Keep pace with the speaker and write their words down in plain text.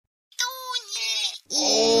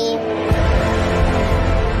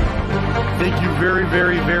Thank you very,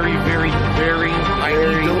 very, very, very, very,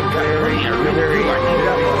 very,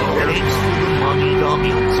 thanks for the money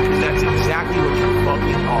dummies, because that's exactly what you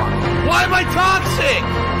fucking are. Why am I toxic?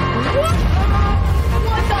 What? What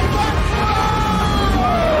the fuck?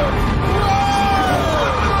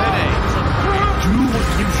 Do what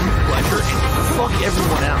gives you pleasure and fuck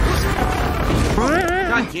everyone else.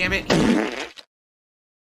 God damn it.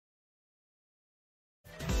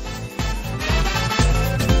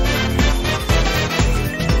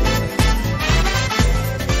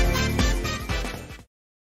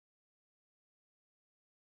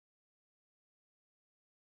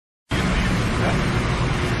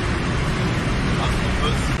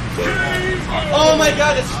 Oh my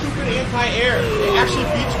god, it's stupid anti-air. It actually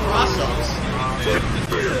beats cross-ups.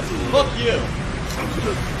 Fuck you.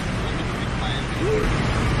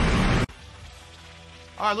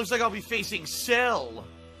 Alright, looks like I'll be facing Cell.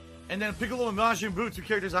 And then Piccolo and Majin Buu, two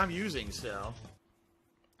characters I'm using, so.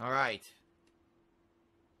 Alright.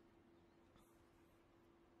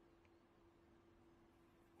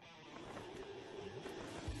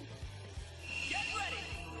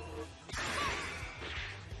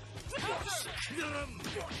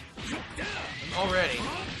 Already. I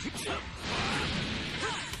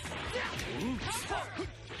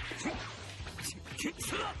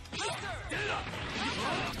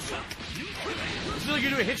feel like you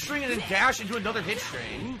do a hit string and then dash into another hit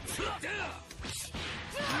string.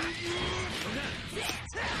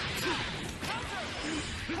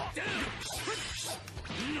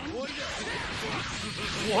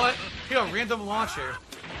 What? Here, a random launcher.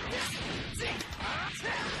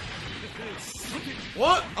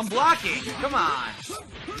 What? I'm blocking. Come on.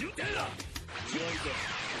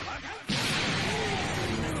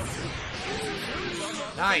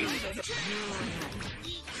 Nice.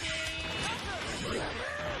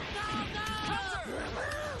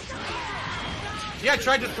 Yeah, I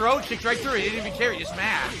tried to throw, kicked right through it. He didn't even care. He just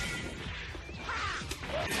smashed.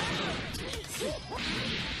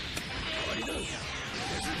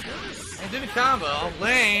 And did a combo.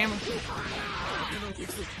 Lame.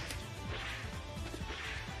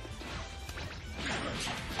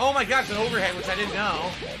 Oh my gosh, an overhead, which I didn't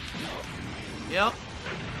know. Yep.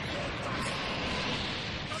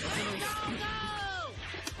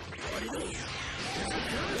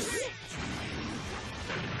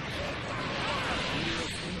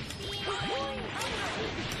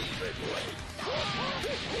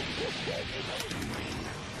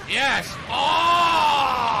 Yes! Oh!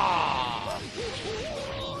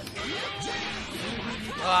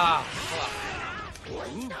 Ah, fuck.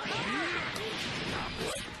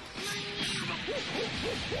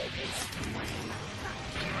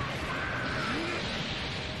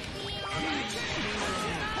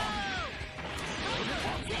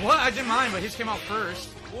 What? I didn't mind, but his came out first.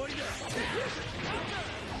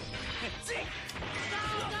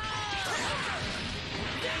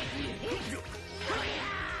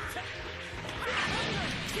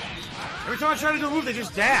 Every time I try to do a move, they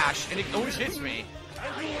just dash, and it always hits me.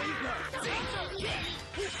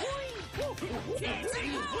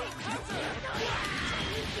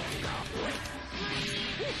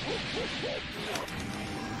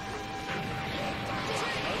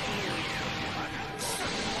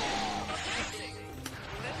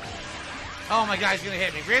 Oh my god, he's gonna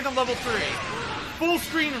hit me. Random level 3. Full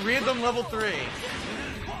screen random level 3.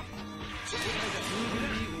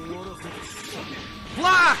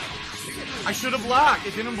 Block! I should have blocked.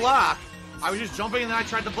 It didn't block. I was just jumping and then I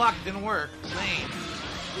tried to block. It didn't work. Lame.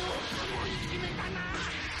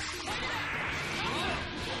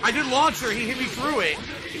 I did launcher. He hit me through it.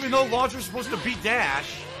 Even though launcher's supposed to beat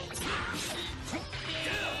dash.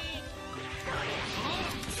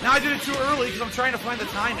 Now I did it too early because I'm trying to find the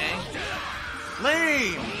timing.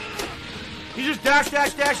 Lame. He just dash,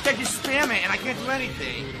 dash, dash, dash. You spam it and I can't do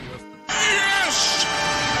anything. Yes!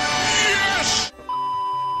 Yes!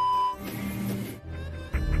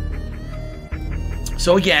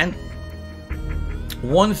 So again,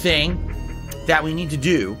 one thing that we need to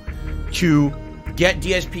do to get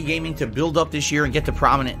DSPGaming to build up this year and get to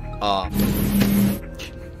prominent,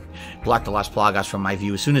 block the last plagas from my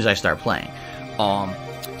view as soon as I start playing.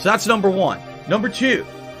 So that's number one. Number two,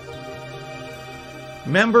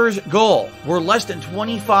 members goal. We're less than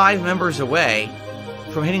 25 members away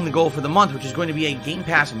from hitting the goal for the month, which is going to be a Game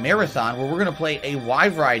Pass marathon where we're going to play a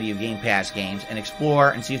wide variety of Game Pass games and explore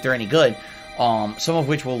and see if they're any good. Some of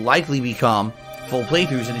which will likely become full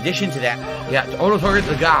playthroughs. In addition to that, we got to auto-target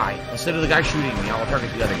the guy. Instead of the guy shooting me, I'll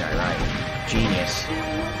target the other guy, right? Genius.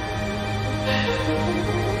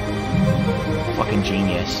 Fucking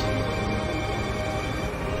genius.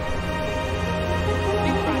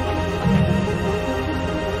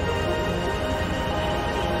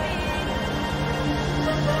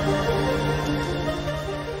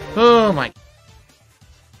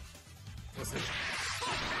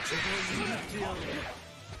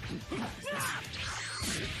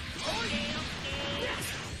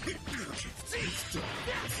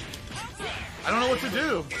 I don't know what to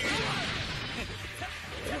do.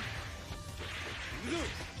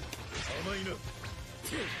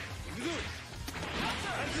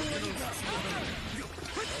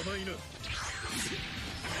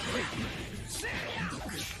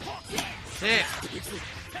 Sick.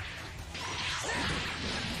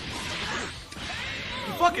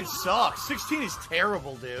 He fucking sucks. 16 is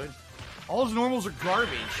terrible, dude. All his normals are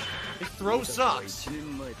garbage. His throw sucks.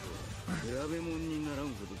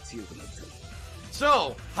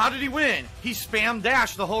 So, how did he win? He spammed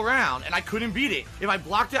dash the whole round, and I couldn't beat it. If I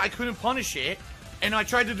blocked it, I couldn't punish it. And I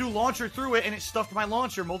tried to do launcher through it, and it stuffed my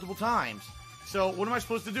launcher multiple times. So, what am I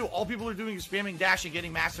supposed to do? All people are doing is spamming dash and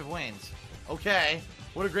getting massive wins. Okay,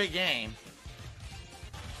 what a great game.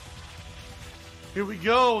 Here we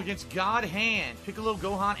go against God Hand, Piccolo,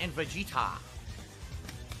 Gohan, and Vegeta.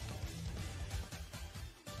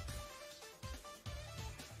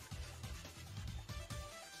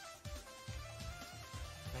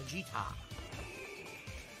 Vegeta.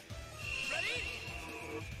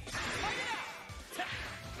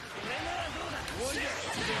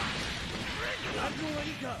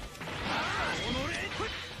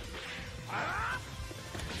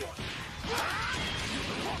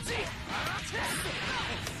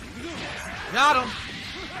 Got him.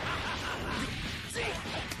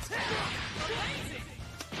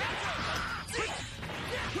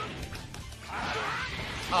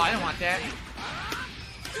 Oh, I didn't want that.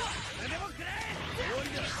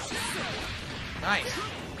 Nice.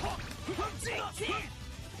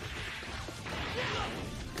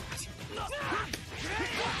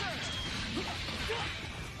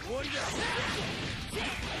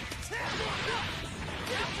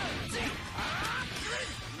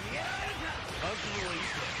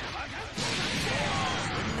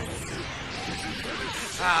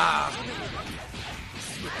 Ah.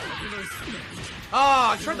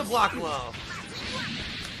 Oh, I tried to block low.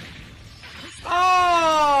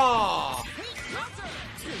 Oh!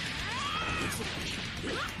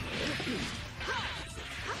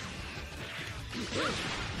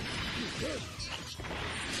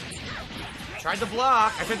 Tried to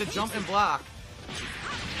block. I tried to jump and block.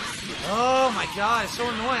 Oh my god, it's so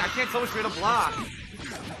annoying. I can't tell which way to block.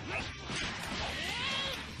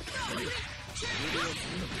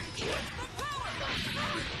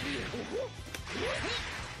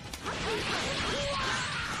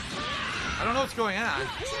 I don't know what's going on.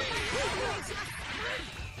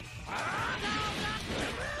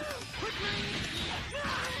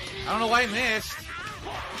 I don't know why I missed.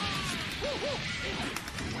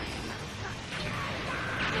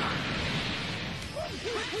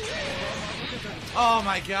 Oh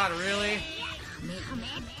my god, really?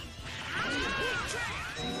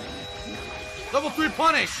 Level 3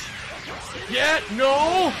 punish! Yeah,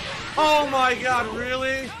 no! Oh my god,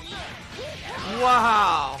 really?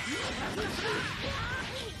 Wow!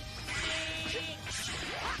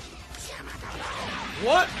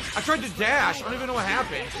 What? I tried to dash. I don't even know what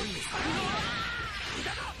happened.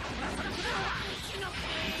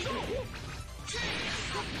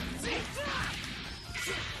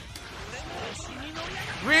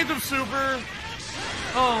 Random super.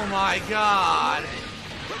 Oh my god.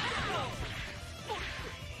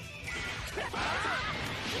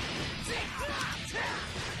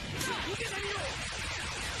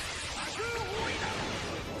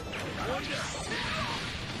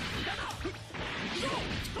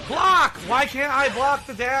 Block! Why can't I block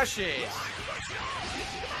the dashes?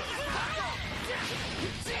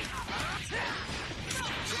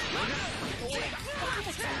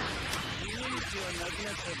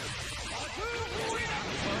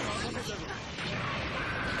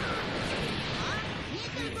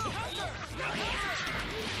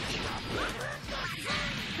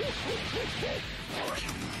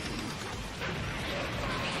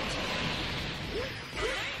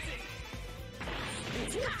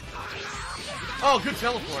 Oh, good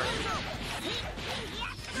teleport.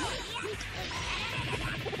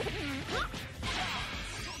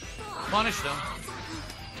 Punish them.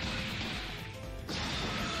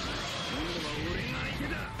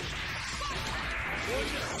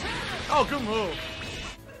 Oh, good move.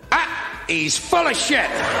 Ah, he's full of shit.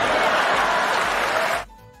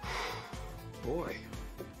 Boy,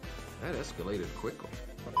 that escalated quickly.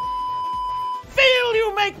 Phil,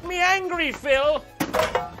 you make me angry, Phil.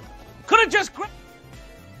 Could have just... You're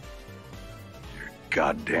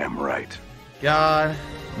goddamn right. God,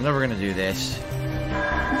 I'm never gonna do this.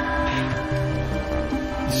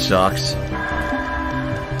 Sucks.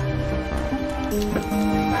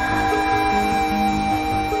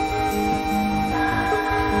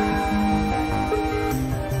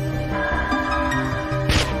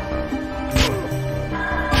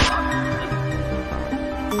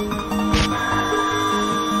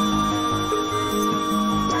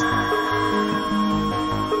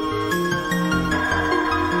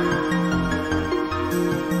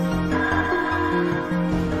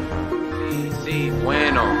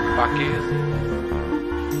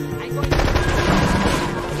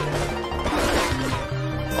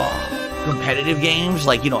 Competitive games,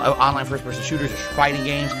 like, you know, online first-person shooters or fighting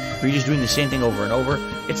games, where you're just doing the same thing over and over.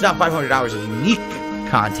 It's not 500 hours of unique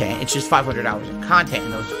content. It's just 500 hours of content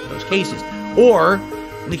in those cases. Or,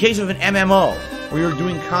 in the case of an MMO, where you're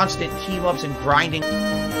doing constant team-ups and grinding.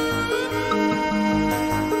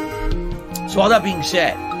 So all that being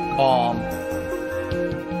said,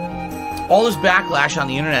 all this backlash on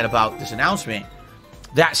the internet about this announcement,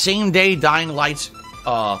 that same day Dying Light's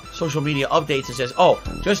social media updates, it says, oh,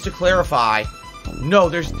 just to clarify, no,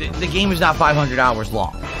 the game is not 500 hours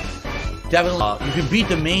long. Definitely, you can beat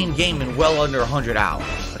the main game in well under 100 hours,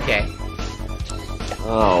 okay?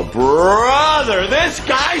 Oh, brother, this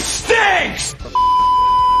guy stinks!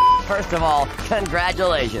 First of all,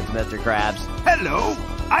 congratulations, Mr. Krabs. Hello,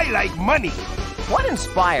 I like money. What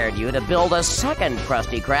inspired you to build a second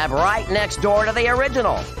Krusty Krab right next door to the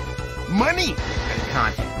original? Money!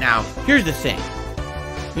 Content. Now, here's the thing.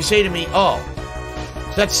 You say to me, oh,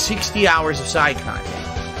 so that's 60 hours of side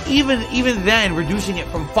content. Even then, reducing it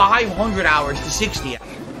from 500 hours to 60.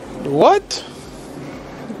 What?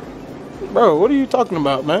 Bro, what are you talking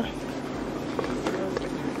about, man?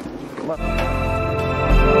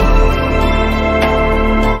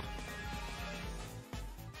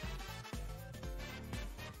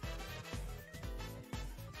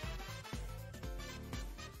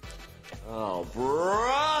 Oh,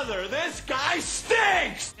 brother, this guy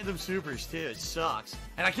stinks! Random supers, too. It sucks.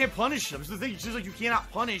 And I can't punish them. It's the thing. It's just like you cannot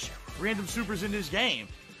punish random supers in this game.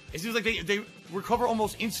 It seems like they recover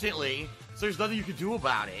almost instantly, so there's nothing you can do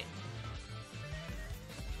about it.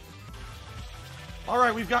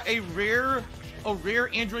 Alright, we've got a rare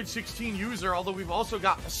Android 16 user, although we've also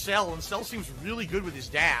got Cell, and Cell seems really good with his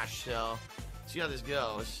dash, so see how this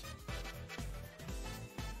goes.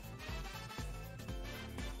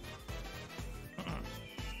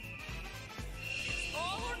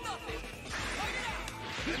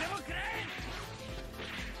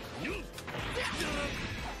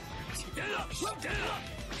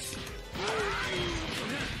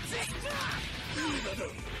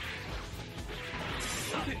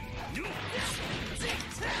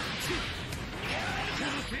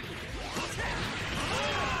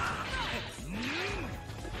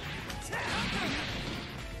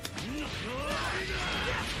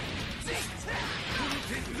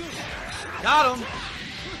 Got him!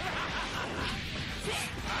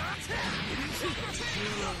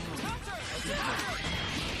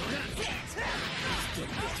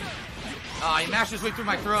 Oh, he mashed his way through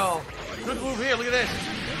my throw. Good move here, look at this.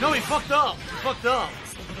 No, he fucked up. He fucked up.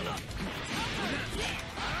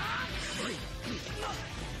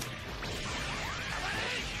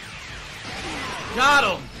 Got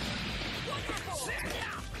him!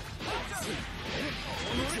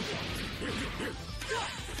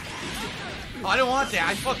 Oh, I don't want that.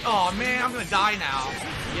 I fucked. Oh, man, I'm gonna die now.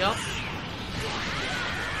 Yep.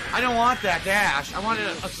 I don't want that dash. I wanted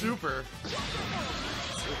a super.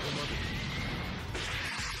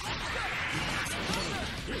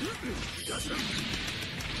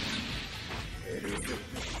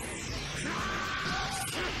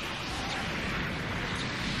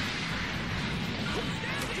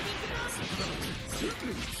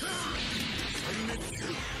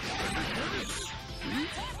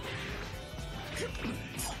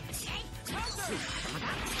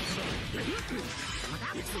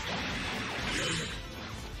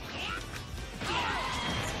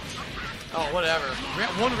 Oh, whatever.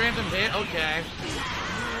 One random hit? Okay.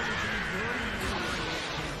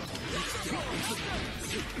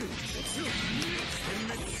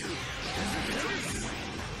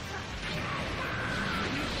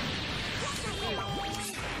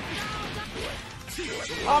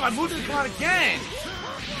 Oh, my move didn't come out again!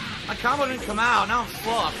 My combo didn't come out, now I'm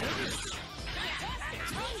fucked.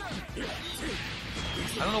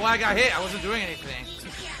 I don't know why I got hit, I wasn't doing anything.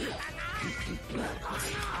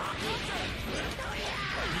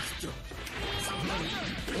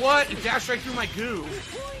 What? He dashed right through my goo.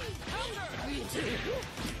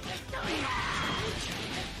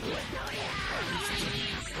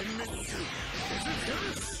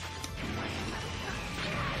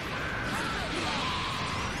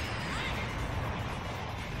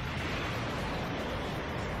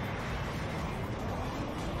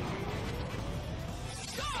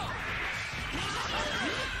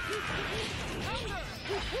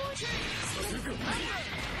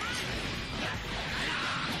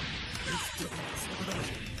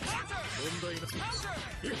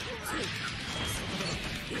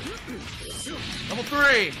 Level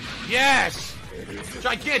 3! Yes!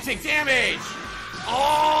 Gigantic damage!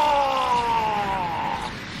 Oh!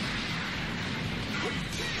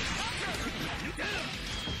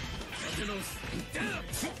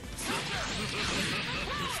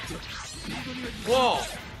 Whoa!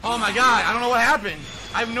 Oh my god, I don't know what happened.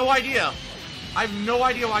 I have no idea. I have no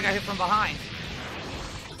idea why I got hit from behind.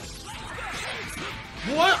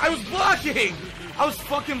 What? I was blocking! I was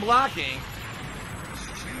fucking blocking.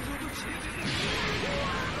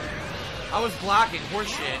 I was blocking.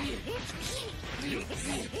 Horseshit.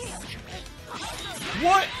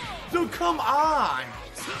 What? Dude, come on!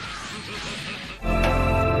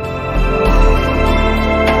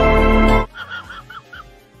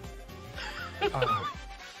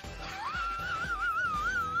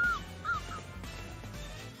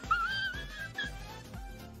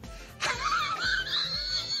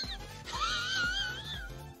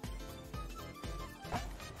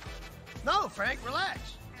 No, Frank, relax.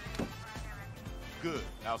 Good.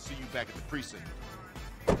 I'll see you back at the precinct.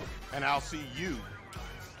 And I'll see you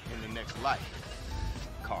in the next life,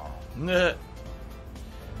 Carl. Nah.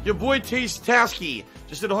 Your boy Taste Tasky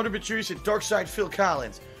just did 100 Cheers at Darkside Phil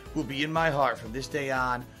Collins, who'll be in my heart from this day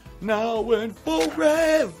on, now and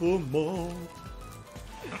forevermore.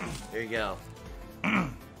 There you go.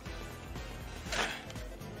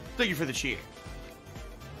 Thank you for the cheer.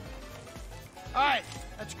 All right,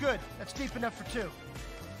 that's good. That's deep enough for two.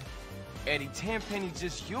 Eddie, Tenpenny's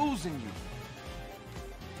just using you.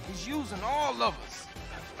 He's using all of us.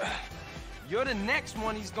 You're the next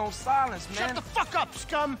one he's gonna silence, man. Shut the fuck up,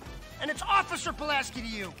 scum! And it's Officer Pulaski to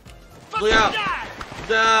you. Fucking Yeah. die!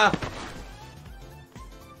 Duh.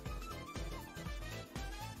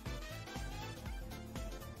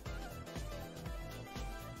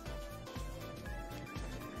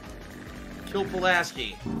 Kill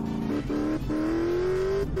Pulaski.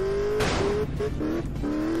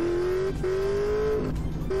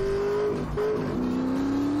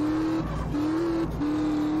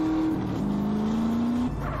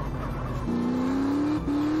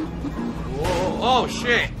 Whoa, oh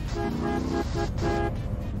shit.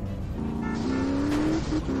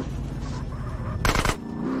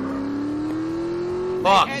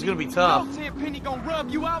 Fuck, it's gonna be tough. You know Tenpenny gonna rub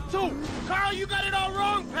you out too. Carl, you got it all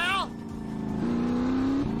wrong, pal!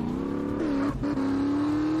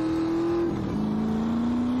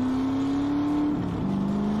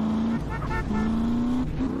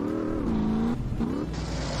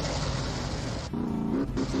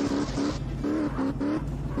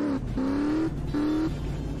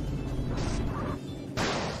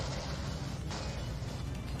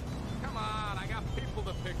 Come on, I got people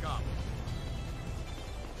to pick up.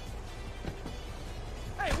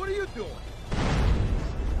 Hey, what are you doing?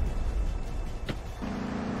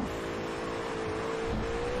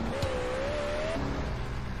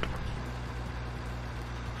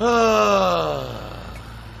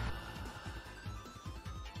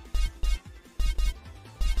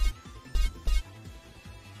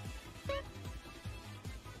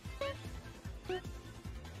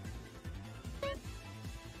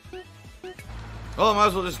 Well, I might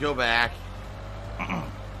as well just go back.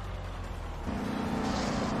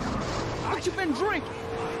 What you been drinking?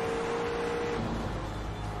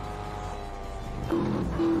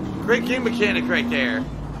 Great game mechanic right there.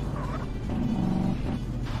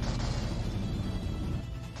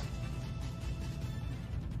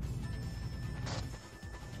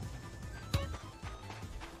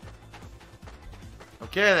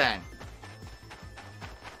 Okay then.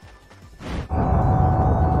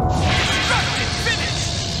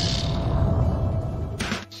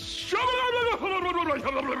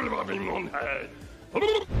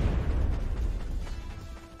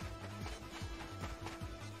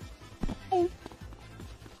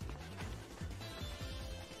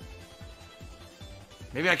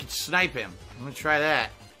 Maybe I could snipe him. I'm gonna try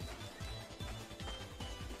that.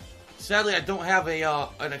 Sadly, I don't have a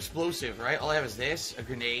an explosive, right? All I have is this, a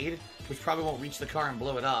grenade, which probably won't reach the car and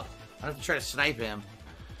blow it up. I have to try to snipe him.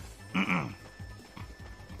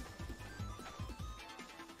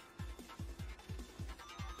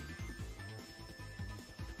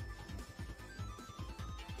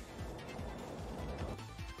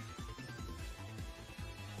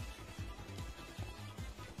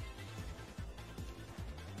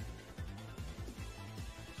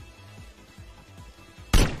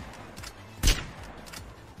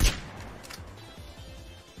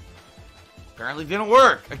 Apparently didn't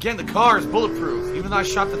work. Again, the car is bulletproof, even though I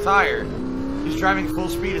shot the tire. He's driving full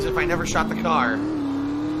speed as if I never shot the car.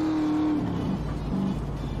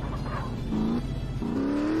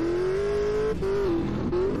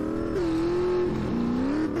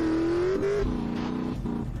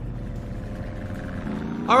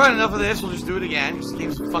 Alright, enough of this. We'll just do it again. This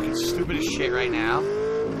game's fucking stupid as shit right now.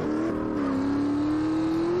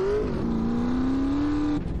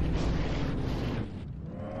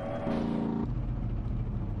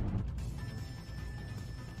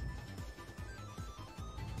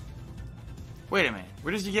 Wait a minute.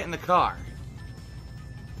 Where does he get in the car?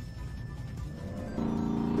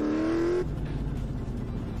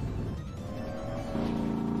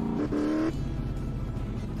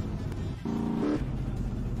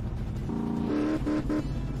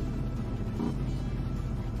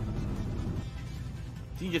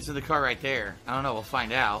 He gets in the car right there. I don't know. We'll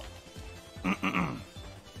find out. I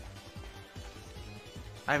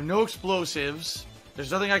have no explosives.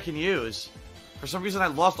 There's nothing I can use. For some reason, I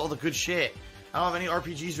lost all the good shit. I don't have any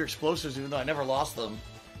RPGs or explosives, even though I never lost them.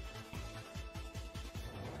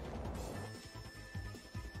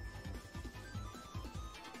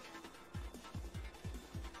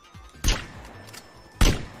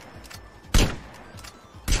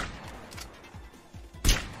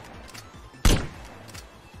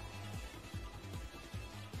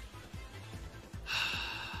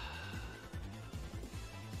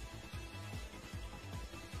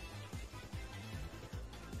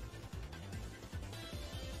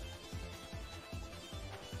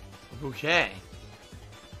 Okay.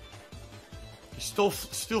 You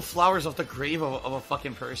steal flowers off the grave of a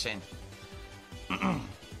fucking person.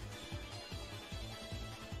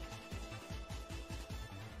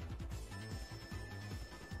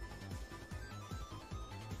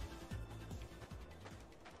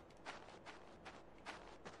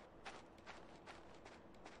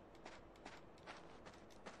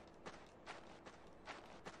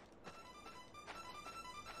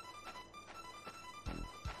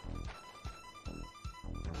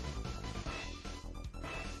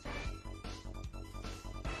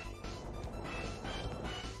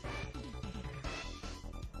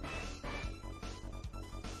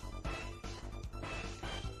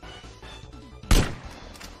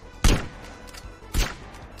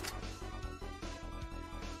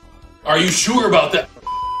 Are you sure about that?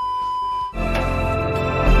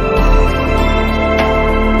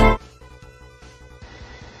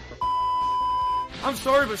 I'm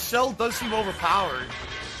sorry, but Cell does seem overpowered.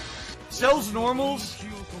 Cell's normals...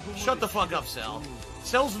 Shut the fuck up, Cell.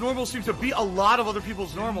 Cell's normals seem to beat a lot of other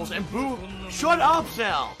people's normals, and Boo... Shut up,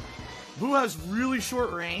 Cell! Boo has really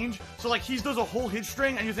short range, so like he does a whole hit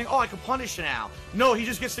string, and you think, oh, I can punish now. No, he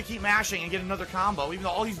just gets to keep mashing and get another combo, even though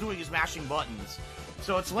all he's doing is mashing buttons.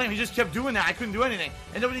 So it's lame. He just kept doing that. I couldn't do anything.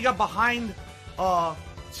 And then when he got behind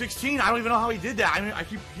 16, I don't even know how he did that. I mean,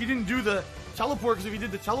 he didn't do the teleport, because if he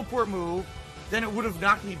did the teleport move, then it would have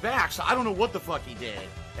knocked me back. So I don't know what the fuck he did.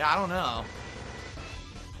 Yeah, I don't know.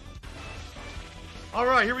 All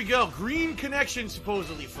right, here we go. Green connection,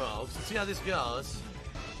 supposedly, folks. Let's see how this goes.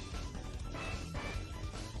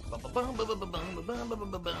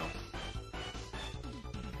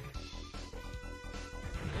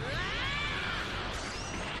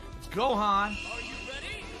 Gohan. Are you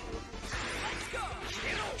ready? Let's go.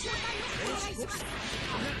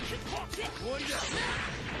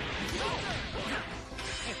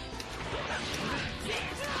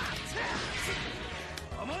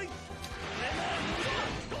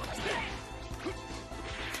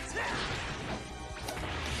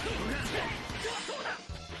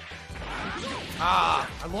 Ah,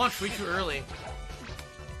 I launched way too early.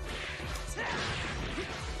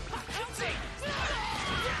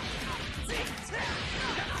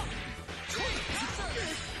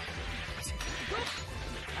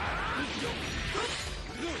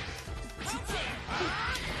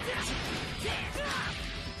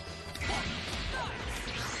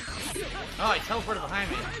 Oh, he teleported behind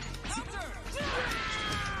me.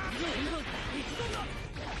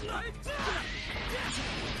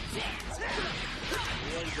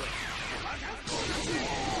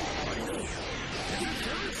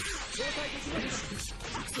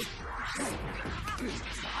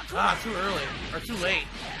 Ah, too early. Or too late.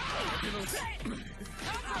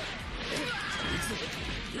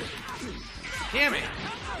 Damn it!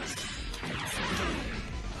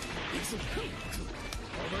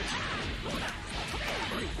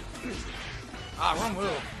 Ah, wrong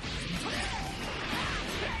move.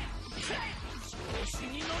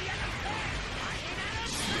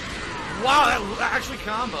 Wow, that actually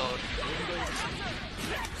comboed.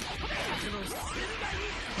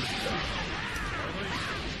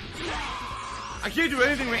 I can't do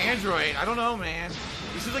anything with Android. I don't know, man.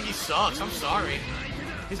 He seems like he sucks. I'm sorry.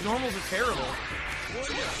 His normals are terrible.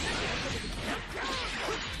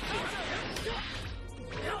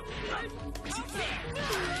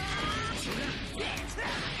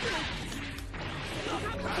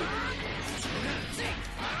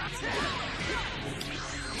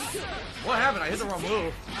 hit the wrong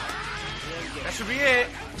move. That should be it.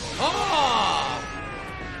 Oh!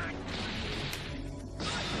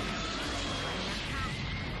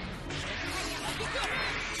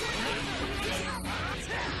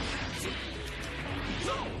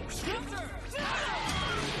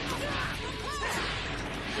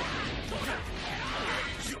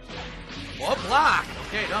 What block?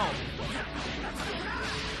 Okay, don't.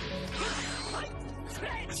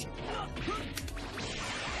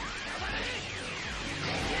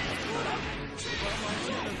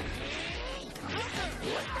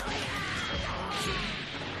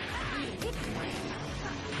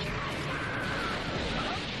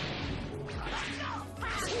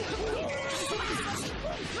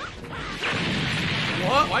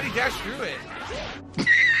 What? Why'd he dash through it?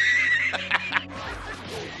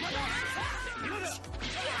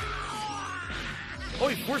 Oh,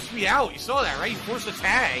 he forced me out. You saw that, right? He forced a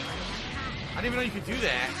tag. I didn't even know you could do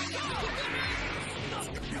that.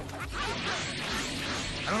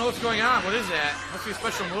 I don't know what's going on. What is that? Must be a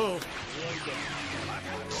special move.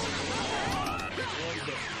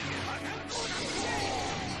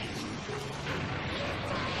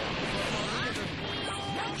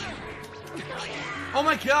 Oh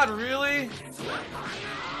my god, really?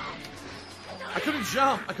 I couldn't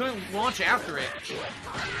jump. I couldn't launch after it.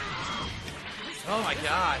 Oh my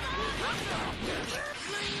god.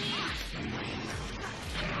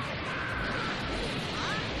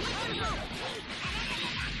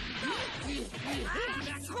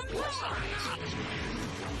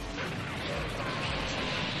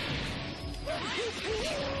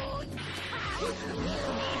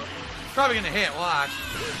 It's probably gonna hit, watch.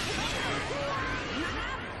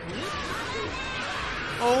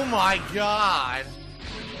 Oh my god.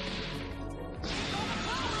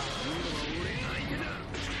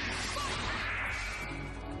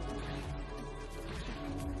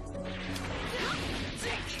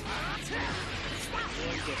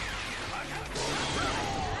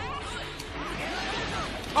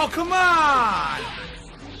 Oh, come on!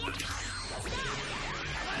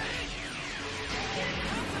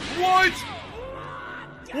 What?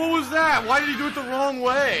 What was that? Why did he do it the wrong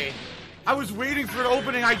way? I was waiting for an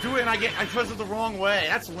opening, I do it, and I press it the wrong way.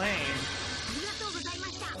 That's lame.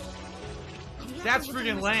 That's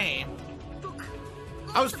freaking lame.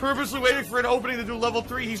 I was purposely waiting for an opening to do level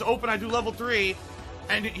 3. He's open, I do level 3.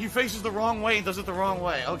 And he faces the wrong way and does it the wrong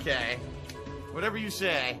way. Okay. Whatever you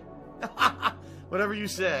say. Whatever you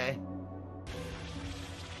say.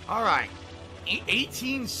 Alright.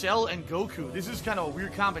 18 Cell and Goku. This is kind of a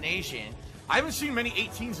weird combination. I haven't seen many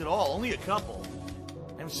 18s at all. Only a couple.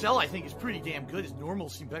 And Cell, I think, is pretty damn good. His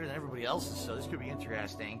normals seem better than everybody else's, so this could be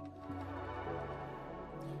interesting.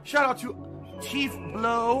 Shout out to Chief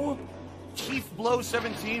Blow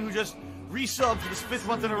 17, who just resubbed for this 5th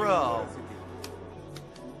month in a row.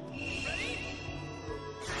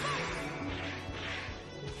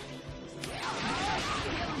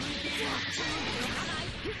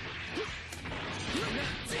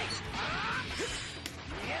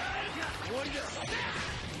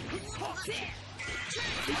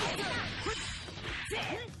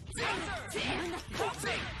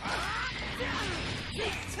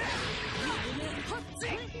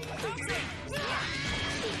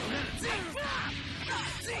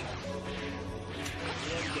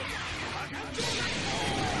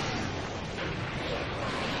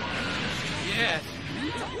 Yes.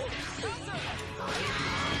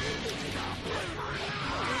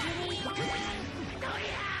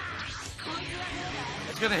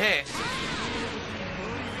 It's gonna hit.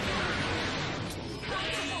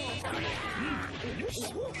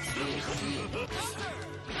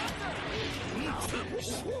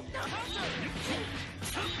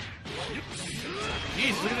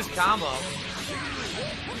 Jeez, look at this combo.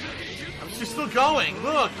 She's still going.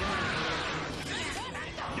 Look.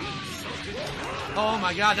 Oh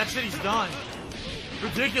my god, that's it. He's done.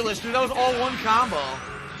 Ridiculous, dude. That was all one combo.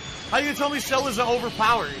 How you gonna tell me Cell isn't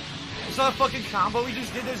overpowered? You saw a fucking combo he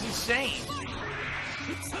just did? That's insane.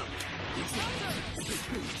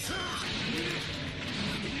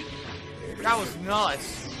 That was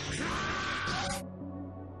nuts.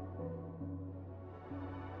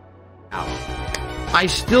 I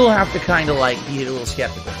still have to kind of like be a little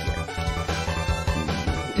skeptical here.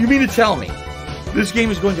 You mean to tell me this game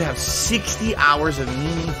is going to have 60 hours of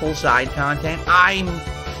meaningful side content? I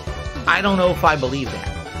don't know if I believe that.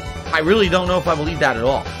 I really don't know if I believe that at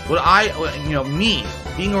all. Me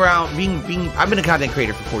being around, I've been a content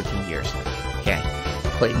creator for 14 years. Okay,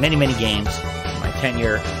 played many games in my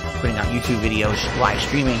tenure, putting out YouTube videos, live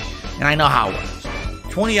streaming, and I know how it works.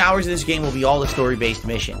 20 hours of this game will be all the story-based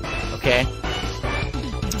mission. Okay.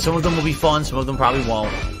 Some of them will be fun, some of them probably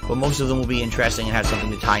won't, but most of them will be interesting and have something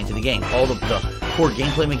to tie into the game. All the core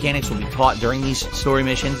gameplay mechanics will be taught during these story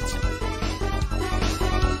missions.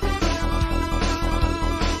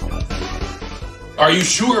 Are you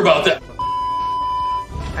sure about that?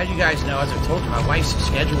 As you guys know, as I told you, my wife's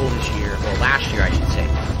schedule this year, or last year I should say,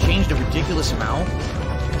 changed a ridiculous amount.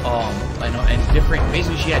 And different,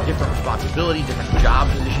 basically she had different responsibilities, different job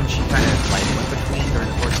positions she kind of like went between during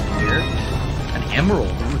the course of the year. An emerald,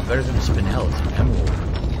 ooh, it's better than a spinel, it's an emerald.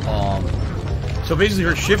 So basically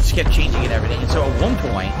her shifts kept changing and everything, and so at one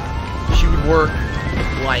point, she would work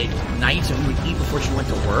like nights and we would eat before she went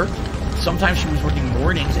to work. Sometimes she was working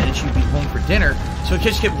mornings and then she would be home for dinner, so it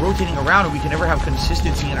just kept rotating around and we could never have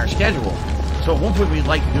consistency in our schedule. So at one point we'd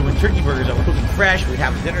like doing turkey burgers that were cooking fresh, we'd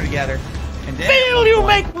have dinner together. And then Phil, you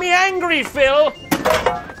make me angry, Phil!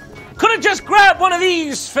 Could have just grabbed one of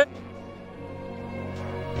these, Phil!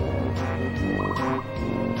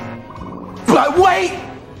 But wait!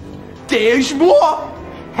 There's more!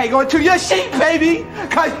 Hang on to your seat, baby!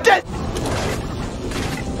 Cause this...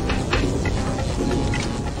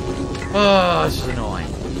 Oh, this is annoying.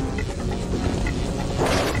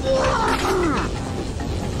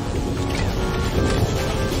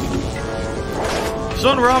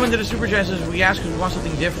 Son Robin did a super chat, says, we ask because we want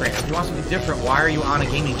something different. If you want something different, why are you on a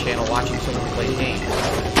gaming channel watching someone play games?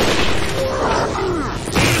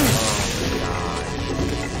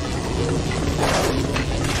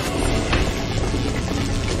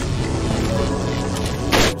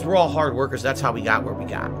 We're all hard workers, that's how we got where we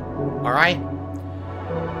got. Alright?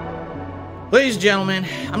 Ladies and gentlemen,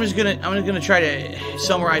 I'm just gonna try to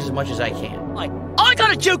summarize as much as I can. I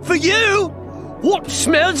got a joke for you! What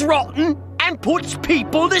smells rotten and puts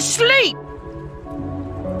people to sleep?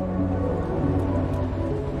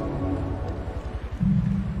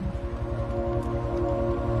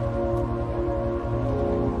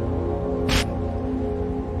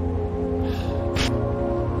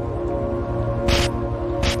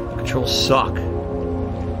 The controls suck.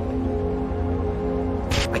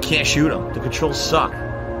 I can't shoot them. The controls suck.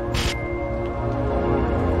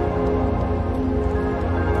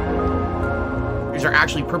 Are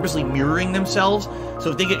actually purposely mirroring themselves,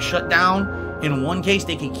 so if they get shut down in one case,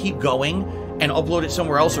 they can keep going and upload it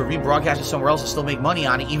somewhere else or rebroadcast it somewhere else and still make money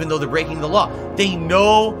on it, even though they're breaking the law. They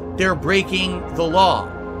know they're breaking the law.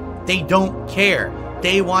 They don't care.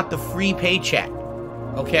 They want the free paycheck.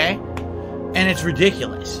 Okay? And it's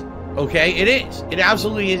ridiculous. Okay? It is. It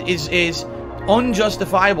absolutely is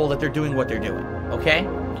unjustifiable that they're doing what they're doing. Okay?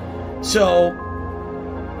 So,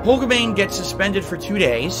 Pokemon gets suspended for 2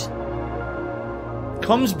 days.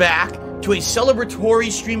 Comes back to a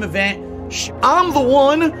celebratory stream event. I'm the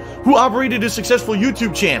one who operated a successful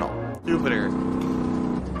YouTube channel. Stupider.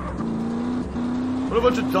 What a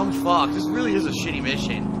bunch of dumb fucks. This really is a shitty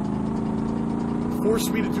mission. Forced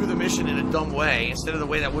me to do the mission in a dumb way instead of the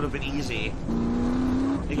way that would have been easy.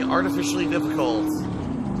 Make it artificially difficult.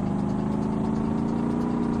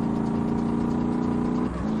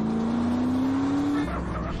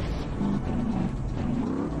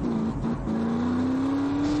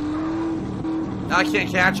 I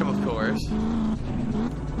can't catch him, of course.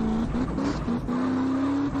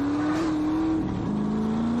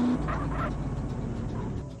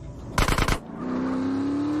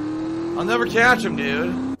 I'll never catch him,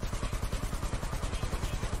 dude.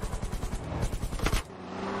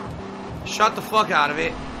 Shot the fuck out of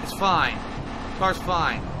it. It's fine. Car's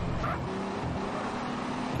fine.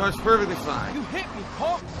 Car's perfectly fine. You hit me,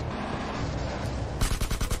 Cox.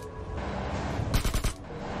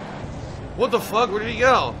 What the fuck? Where did he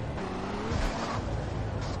go?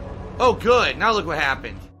 Oh, good. Now look what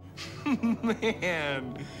happened.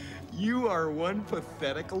 Man, you are one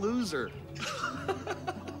pathetic loser.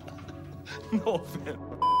 No offense.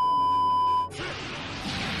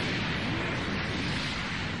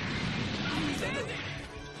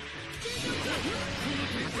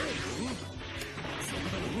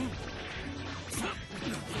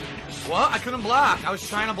 What? I couldn't block. I was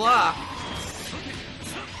trying to block.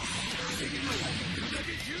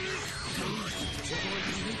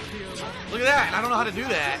 Look at that, and I don't know how to do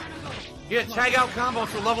that. Yeah, tag out combos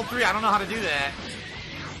for level 3, I don't know how to do that.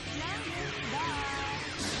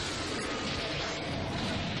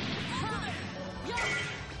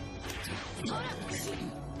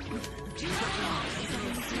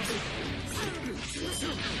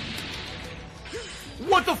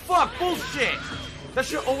 What the fuck? Bullshit! That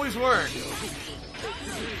shit always works.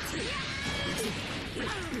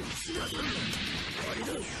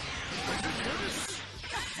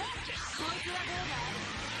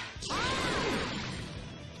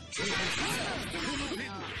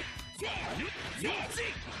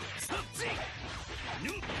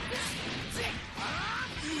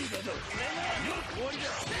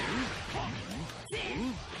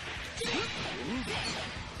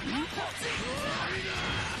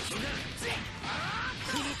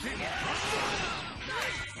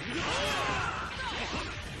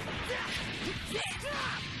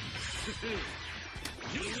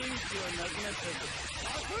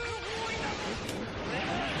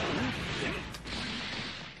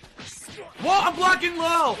 Whoa, I'm blocking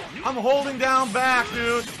low! I'm holding down back,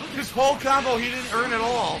 dude. This whole combo he didn't earn at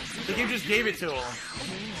all. The game just gave it to him.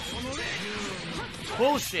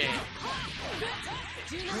 Bullshit.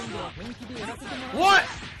 What?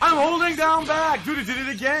 I'm holding down back. Dude, it did it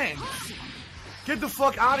again. Get the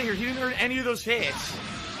fuck out of here. He didn't earn any of those hits.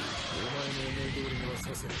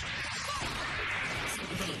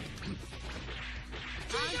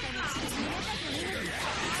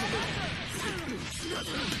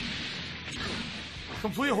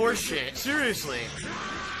 Complete horseshit. Seriously.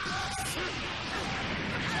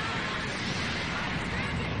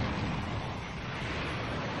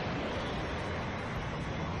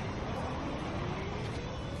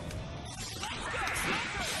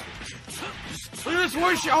 Look at this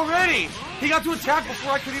horseshit already! He got to attack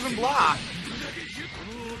before I could even block.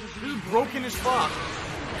 This is broken as fuck.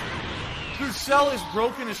 Dude, Cell is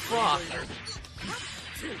broken as fuck.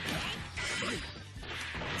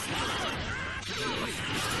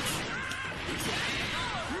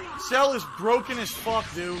 Cell is broken as fuck,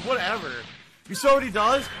 dude. Whatever. You saw what he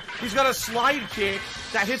does? He's got a slide kick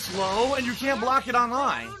that hits low, and you can't block it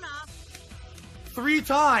online. 3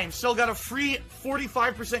 times, Cell got a free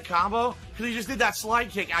 45% combo because he just did that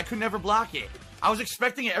slide kick. I could never block it. I was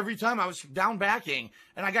expecting it every time. I was down backing,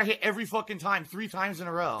 and I got hit every fucking time, 3 times in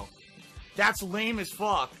a row. That's lame as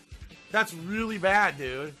fuck. That's really bad,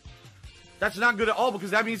 dude. That's not good at all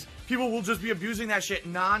because that means people will just be abusing that shit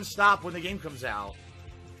non-stop when the game comes out.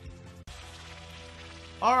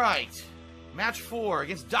 Alright. Match 4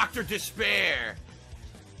 against Dr. Despair.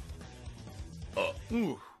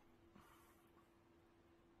 Ooh.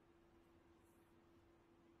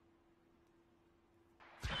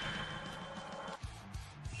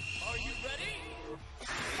 Are you ready?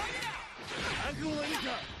 Fight it out! I'm going to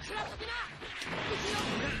go.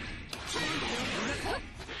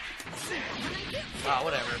 Ah,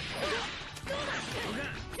 whatever.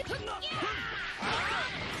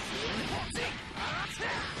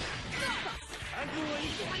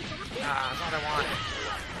 Ah, that's not what I wanted.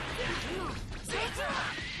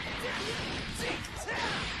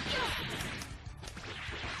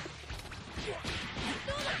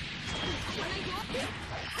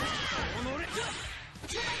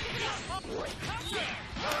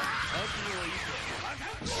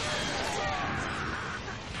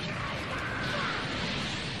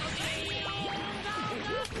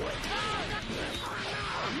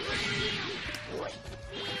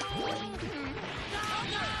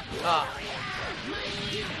 Ah.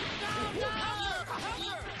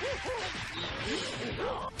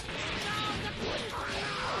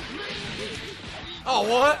 Oh,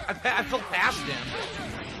 what? I fell past him.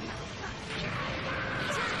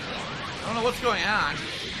 I don't know what's going on.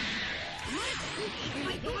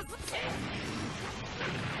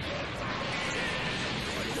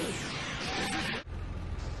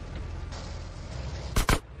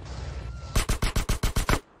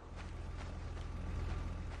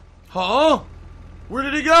 Huh? Where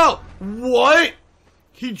did he go? What?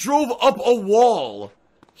 He drove up a wall.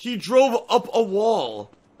 He drove up a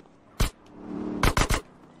wall.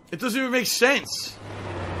 It doesn't even make sense.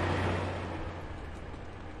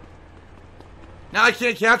 Now I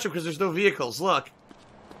can't catch him because there's no vehicles. Look.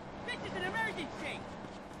 This is an emergency!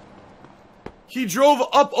 He drove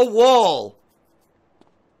up a wall.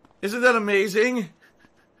 Isn't that amazing?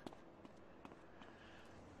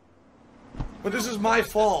 But this is my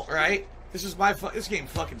fault, right? This is my fault. This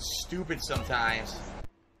game's fucking stupid sometimes.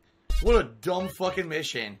 What a dumb fucking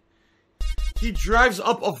mission. He drives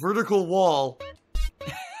up a vertical wall.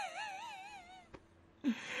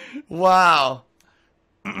 Wow.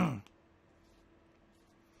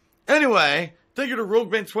 Anyway, thank you to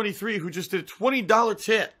RogueBen23 who just did a $20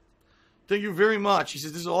 tip. Thank you very much. He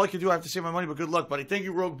says, this is all I can do. I have to save my money, but good luck, buddy. Thank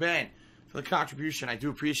you, Rogue Ben, for the contribution. I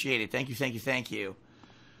do appreciate it. Thank you, thank you, thank you.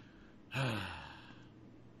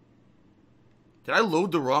 Did I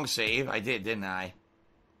load the wrong save? I did, didn't I?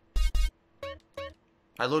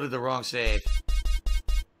 I loaded the wrong save.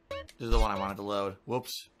 This is the one I wanted to load.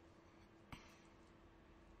 Whoops.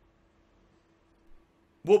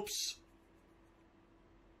 Whoops.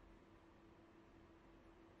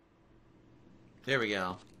 There we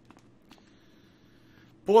go.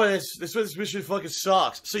 Boy, this mission fucking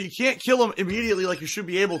sucks. So you can't kill him immediately like you should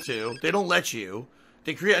be able to. They don't let you.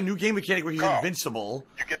 They create a new game mechanic where he's invincible.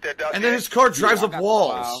 You get that down and then his car drives up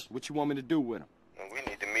walls. What you want me to do with him? We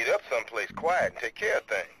need to meet up someplace quiet and take care of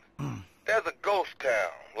things. There's a ghost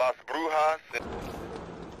town, Las Brujas.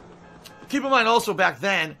 Keep in mind also back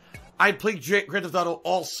then, I played Grand Theft Auto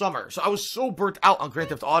all summer. So I was so burnt out on Grand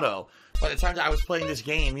Theft Auto by the time that I was playing this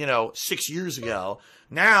game, you know, 6 years ago.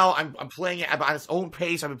 Now I'm playing it at its own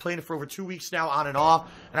pace. I've been playing it for over 2 weeks now, on and off,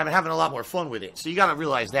 and I've been having a lot more fun with it. So you gotta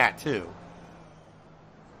realize that too.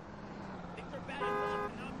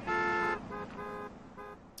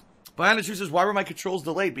 Behind the truth is, why were my controls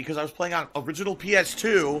delayed? Because I was playing on original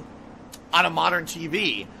PS2 on a modern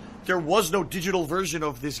TV. There was no digital version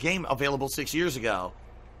of this game available 6 years ago.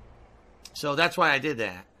 So that's why I did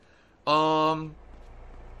that.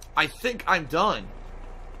 I think I'm done.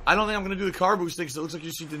 I don't think I'm going to do the car boost thing because it looks like you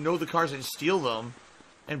just need to know the cars and steal them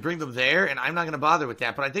and bring them there, and I'm not going to bother with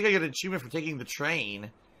that. But I think I get an achievement for taking the train.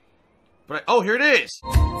 But oh, here it is!